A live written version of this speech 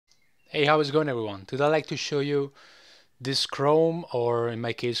Hey, how is it going, everyone? Today I'd like to show you this Chrome, or in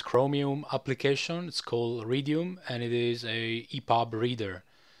my case Chromium application. It's called Readium and it is a EPUB reader.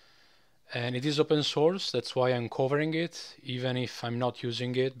 And it is open source, that's why I'm covering it, even if I'm not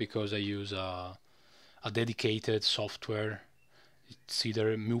using it because I use a dedicated software. It's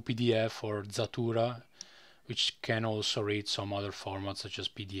either MuPDF or Zatura, which can also read some other formats such as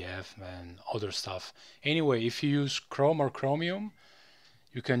PDF and other stuff. Anyway, if you use Chrome or Chromium,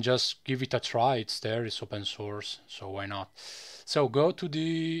 you can just give it a try. It's there, it's open source, so why not? So go to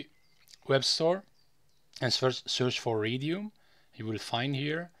the web store and search for Readium. You will find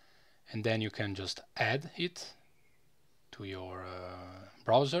here, and then you can just add it to your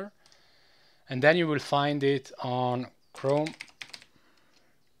browser, and then you will find it on Chrome,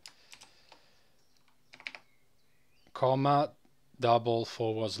 comma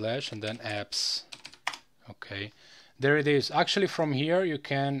 // and then apps. Okay, there it is. Actually, from here you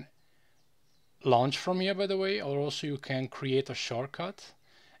can launch from here, by the way, or also you can create a shortcut.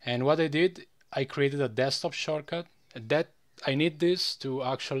 And what I did, I created a desktop shortcut that I need this to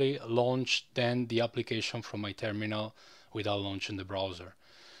actually launch then the application from my terminal without launching the browser.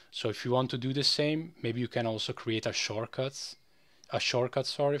 So if you want to do the same, maybe you can also create a shortcut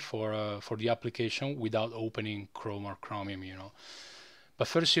for the application without opening Chrome or Chromium, But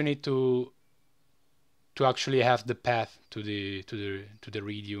first you need to actually have the path to the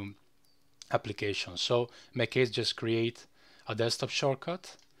Readium application. So in my case, just create a desktop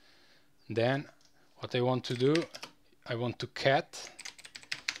shortcut. Then what I want to do, I want to cat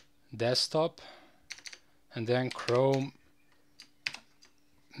desktop and then Chrome,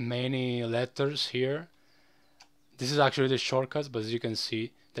 many letters here. This is actually the shortcut, but as you can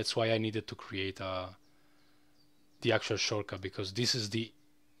see, that's why I needed to create the actual shortcut, because this is the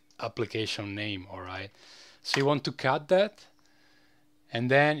application name. All right, so you want to cut that, and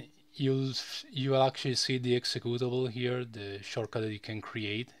then you'll actually see the executable here. The shortcut that you can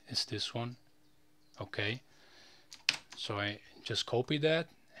create is this one. Okay, so I just copy that,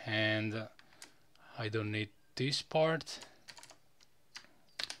 and I don't need this part.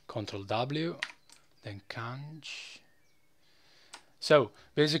 Control W, then canch. So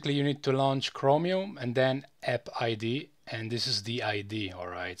basically you need to launch Chromium and then app ID, and this is the ID. All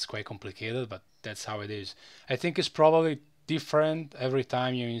right, it's quite complicated, but that's how it is. I think it's probably different every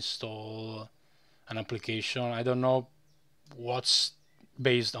time you install an application. I don't know what's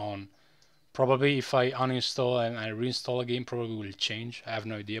based on. Probably if I uninstall and I reinstall again, probably will change. I have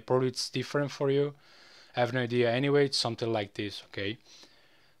no idea. Probably it's different for you. I have no idea. Anyway, it's something like this. Okay,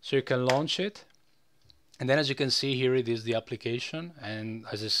 so you can launch it, and then as you can see here, it is the application. And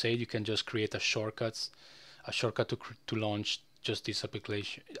as I said, you can just create a shortcut to launch just this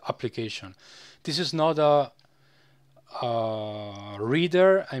application. This is not a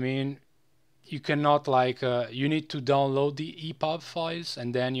reader. I mean, you cannot you need to download the EPUB files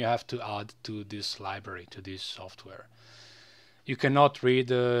and then you have to add to this library, to this software. You cannot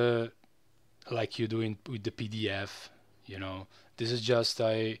read like you do with the PDF. This is just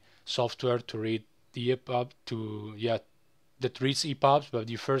a software to read the EPUB that reads EPUBs, but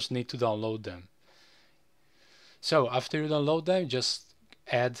you first need to download them. So after you download them, just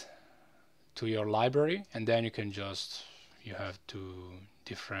add to your library, and then you have two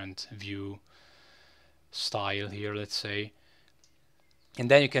different view style here, let's say, and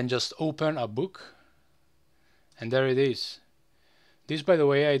then you can just open a book, and there it is. This, by the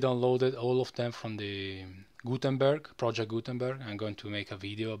way, I downloaded all of them from the Project Gutenberg. I'm going to make a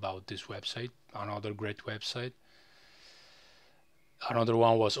video about this website, another great website. Another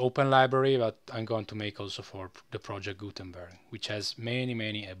one was Open Library, but I'm going to make also for the Project Gutenberg, which has many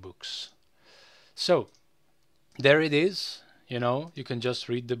ebooks. So there it is. You can just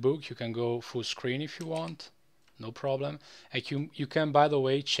read the book. You can go full screen if you want, no problem. And you can, by the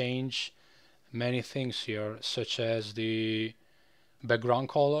way, change many things here, such as the background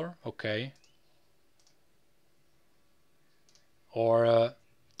color, okay, or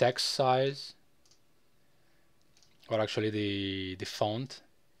text size, or actually the font,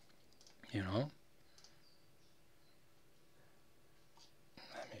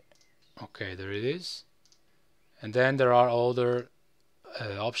 Okay, there it is. And then there are other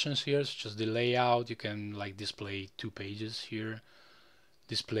options here, such as the layout. You can display 2 pages here,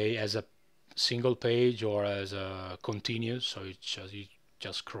 display as a single page or as a continuous, so you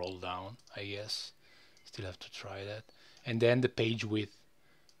just scroll down, I guess. Still have to try that. And then the page width.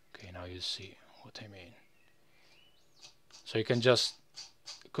 Okay, now you see what I mean. So you can just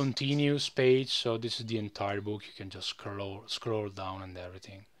continuous page, so this is the entire book. You can just scroll down and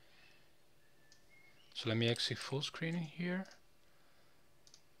everything. So let me exit full screen here.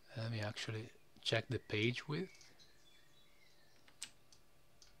 Let me actually check the page width.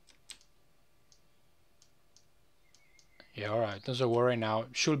 Yeah, alright, doesn't worry now.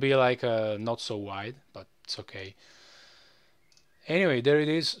 Should be like not so wide, but it's okay. Anyway, there it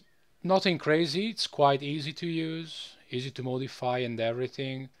is. Nothing crazy, it's quite easy to use, easy to modify and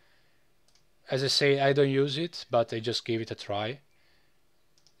everything. As I say, I don't use it, but I just gave it a try.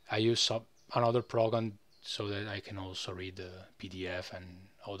 I use another program so that I can also read the PDF and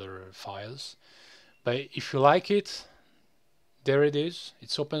other files. But if you like it, there it is.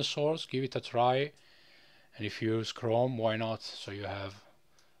 It's open source, give it a try. And if you use Chrome, why not? So you have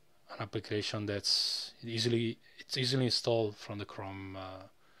an application that's easily installed from the Chrome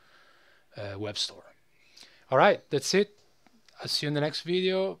web store. All right, that's it. I'll see you in the next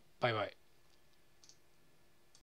video. Bye bye.